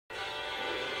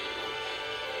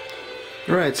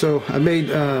Alright, so I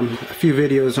made a few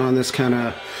videos on this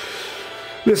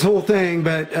this whole thing,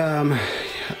 but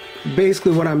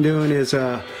basically what I'm doing is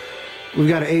we've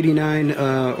got an 89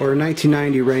 or a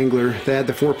 1990 Wrangler that had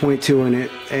the 4.2 in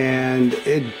it, and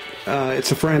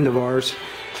it's a friend of ours,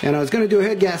 and I was going to do a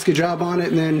head gasket job on it,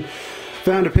 and then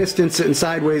found a piston sitting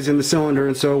sideways in the cylinder,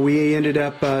 and so we ended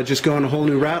up just going a whole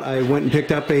new route. I went and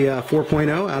picked up a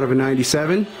 4.0 out of a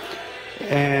 97,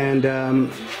 and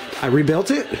I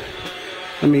rebuilt it.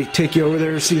 Let me take you over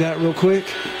there to see that real quick.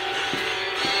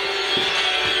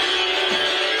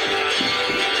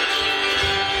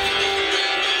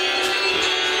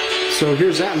 So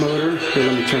here's that motor. Here,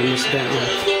 let me turn this down.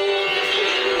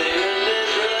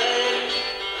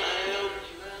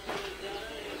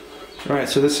 Alright,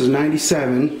 so this is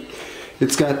 97.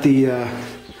 It's got the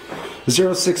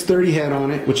 0630 head on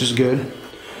it, which is good.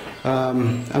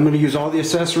 I'm going to use all the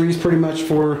accessories pretty much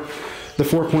for the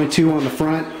 4.2 on the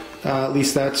front. At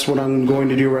least that's what I'm going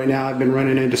to do right now. I've been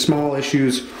running into small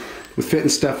issues with fitting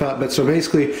stuff up, but so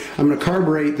basically I'm going to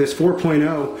carburate this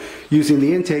 4.0 using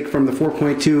the intake from the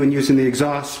 4.2 and using the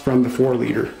exhaust from the 4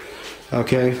 liter.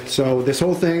 Okay, so this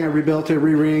whole thing I rebuilt it,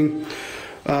 re-ring,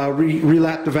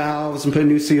 re-lapped the valves and put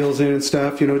new seals in and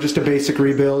stuff, you know, just a basic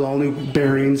rebuild, all new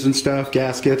bearings and stuff,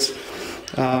 gaskets.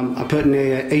 I'm putting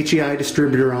a HEI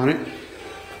distributor on it,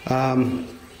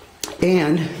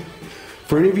 and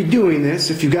for any of you doing this,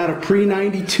 if you've got a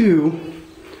pre-92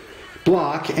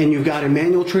 block and you've got a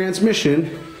manual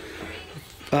transmission,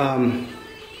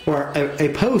 or a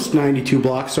post-92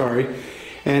 block, sorry,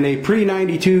 and a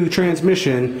pre-92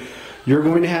 transmission, you're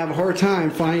going to have a hard time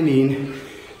finding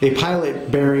a pilot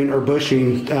bearing or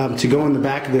bushing to go in the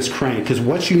back of this crank, because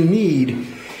what you need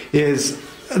is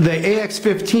the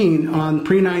AX15 on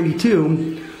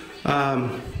pre-92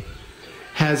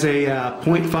 has a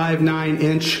 0.59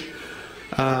 inch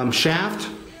shaft,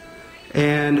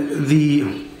 and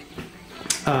the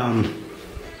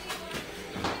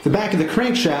back of the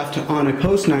crankshaft on a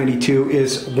post 92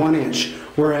 is 1 inch,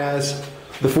 whereas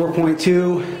the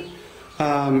 4.2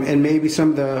 and maybe some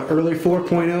of the early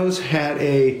 4.0s had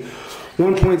a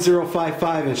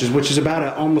 1.055 inches, which is about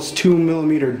an almost 2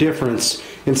 millimeter difference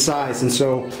in size. And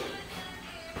so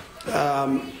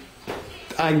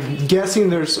I'm guessing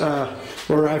there's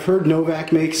or I've heard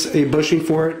Novak makes a bushing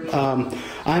for it.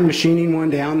 I'm machining one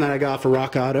down that I got for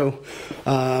Rock Auto,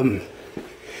 and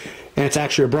it's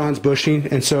actually a bronze bushing,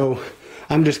 and so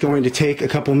I'm just going to take a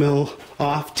couple mil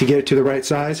off to get it to the right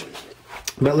size.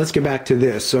 But let's get back to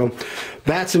this. So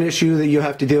that's an issue that you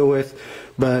have to deal with,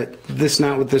 but this is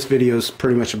not what this video is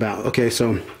pretty much about. Okay,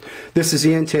 so this is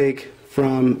the intake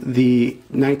from the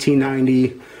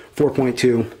 1990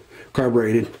 4.2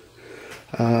 carbureted.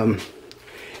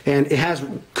 And it has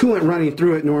coolant running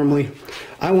through it normally.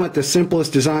 I want the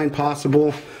simplest design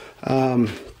possible.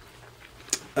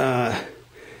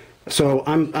 So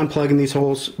I'm plugging these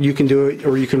holes. You can do it,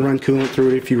 or you can run coolant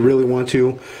through it if you really want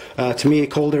to. To me,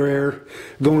 colder air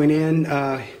going in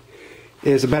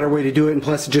is a better way to do it, and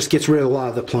plus it just gets rid of a lot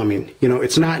of the plumbing. You know,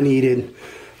 it's not needed.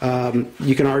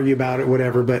 You can argue about it,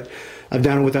 whatever, but I've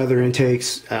done it with other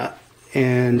intakes,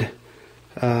 and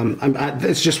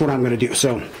it's just what I'm going to do.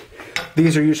 So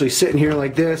these are usually sitting here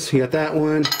like this. You got that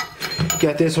one.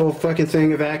 Got this whole fucking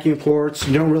thing of vacuum ports.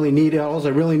 You don't really need it. All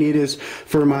I really need is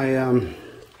for my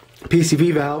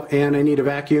PCV valve, and I need a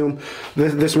vacuum.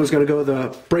 This one's going to go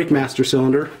the brake master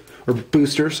cylinder, or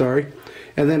booster, sorry.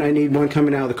 And then I need one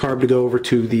coming out of the carb to go over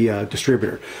to the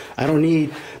distributor. I don't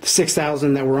need the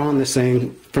 6,000 that were on this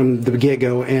thing from the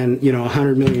get-go, and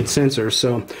 100 million sensors.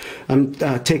 So I'm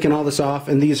taking all this off,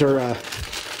 and these are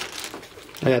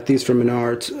I got these from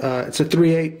Menards. It's a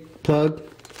 3/8 plug,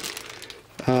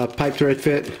 pipe thread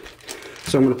fit.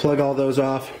 So I'm going to plug all those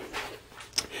off,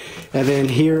 and then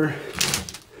here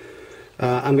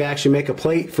I'm going to actually make a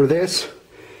plate for this.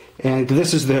 And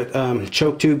this is the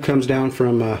choke tube, comes down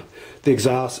from the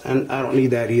exhaust, and I don't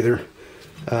need that either.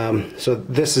 So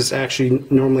this is actually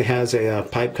normally has a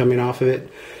pipe coming off of it.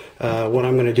 What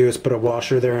I'm going to do is put a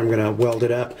washer there. I'm going to weld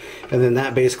it up, and then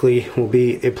that basically will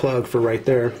be a plug for right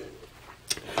there.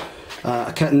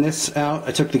 Cutting this out,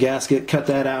 I took the gasket, cut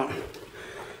that out.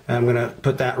 I'm going to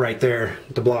put that right there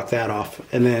to block that off,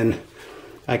 and then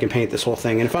I can paint this whole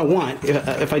thing. And if I want,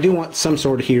 if I do want some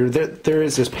sort of heater, there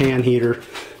is this pan heater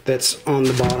that's on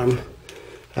the bottom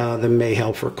that may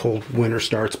help for cold winter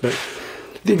starts, but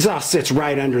the exhaust sits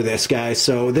right under this, guys.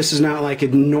 So this is not like a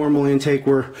normal intake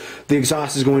where the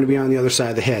exhaust is going to be on the other side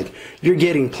of the head. You're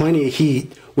getting plenty of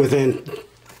heat within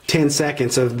 10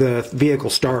 seconds of the vehicle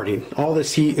starting. All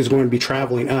this heat is going to be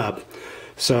traveling up,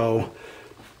 so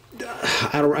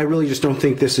I really just don't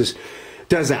think this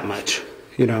does that much,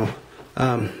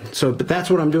 But that's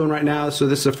what I'm doing right now. So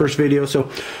this is the first video. So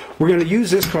we're going to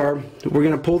use this carb. We're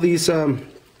going to pull these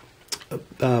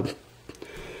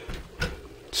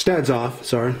studs off,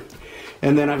 sorry.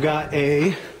 And then I've got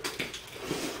you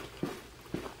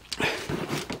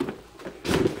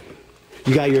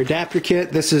got your adapter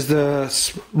kit. This is the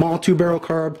small 2-barrel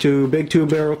carb to big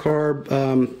 2-barrel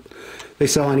carb. They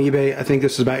sell on eBay. I think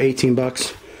this is about 18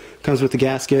 bucks. Comes with the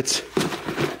gaskets.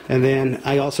 And then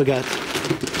I also got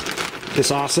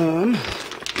this awesome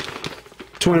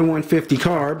 2150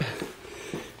 carb.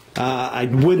 I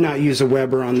would not use a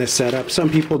Weber on this setup. Some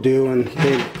people do, and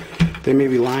they may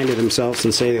be lying to themselves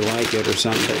and say they like it or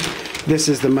something. But this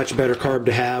is the much better carb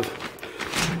to have.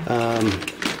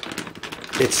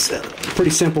 It's a pretty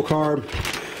simple carb.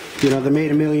 You know, they made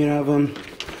a million of them.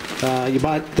 You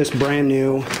bought this brand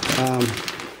new,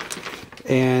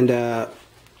 and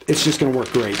it's just going to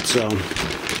work great. So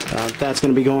that's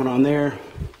going to be going on there,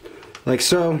 like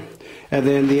so. And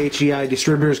then the HEI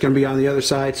distributor is going to be on the other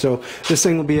side. So this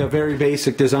thing will be a very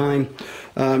basic design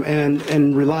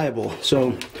and reliable.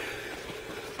 So,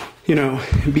 you know,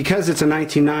 because it's a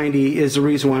 1990 is the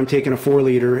reason why I'm taking a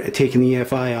 4-liter, taking the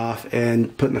EFI off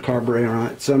and putting the carburetor on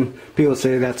it. Some people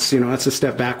say that's, you know, that's a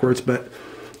step backwards, but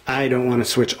I don't want to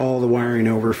switch all the wiring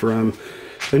over from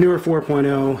the newer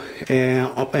 4.0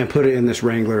 and put it in this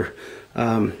Wrangler.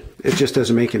 It just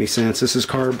doesn't make any sense. This is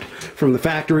carbed from the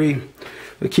factory.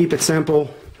 We keep it simple.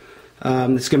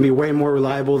 It's going to be way more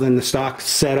reliable than the stock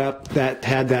setup that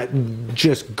had that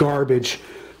just garbage.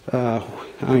 I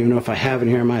don't even know if I have it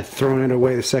here. I might have thrown it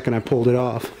away the second I pulled it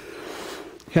off.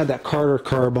 It had that Carter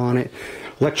carb on it.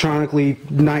 Electronically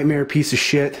nightmare piece of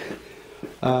shit.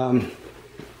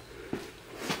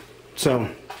 So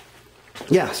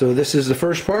yeah, so this is the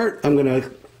first part. I'm going to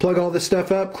plug all this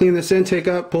stuff up, clean this intake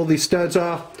up, pull these studs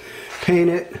off, paint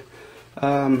it.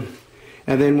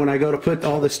 And then when I go to put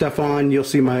all this stuff on, you'll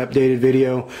see my updated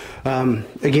video.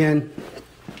 Again,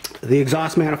 the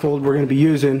exhaust manifold we're going to be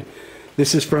using,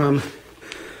 this is from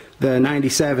the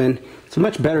 97. It's a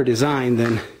much better design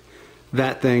than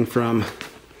that thing from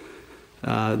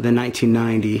the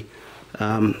 1990.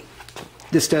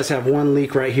 This does have one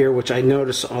leak right here, which I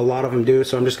notice a lot of them do,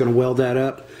 so I'm just going to weld that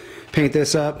up, paint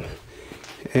this up,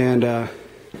 and then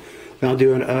I'll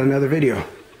do another video.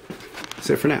 That's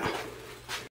it for now.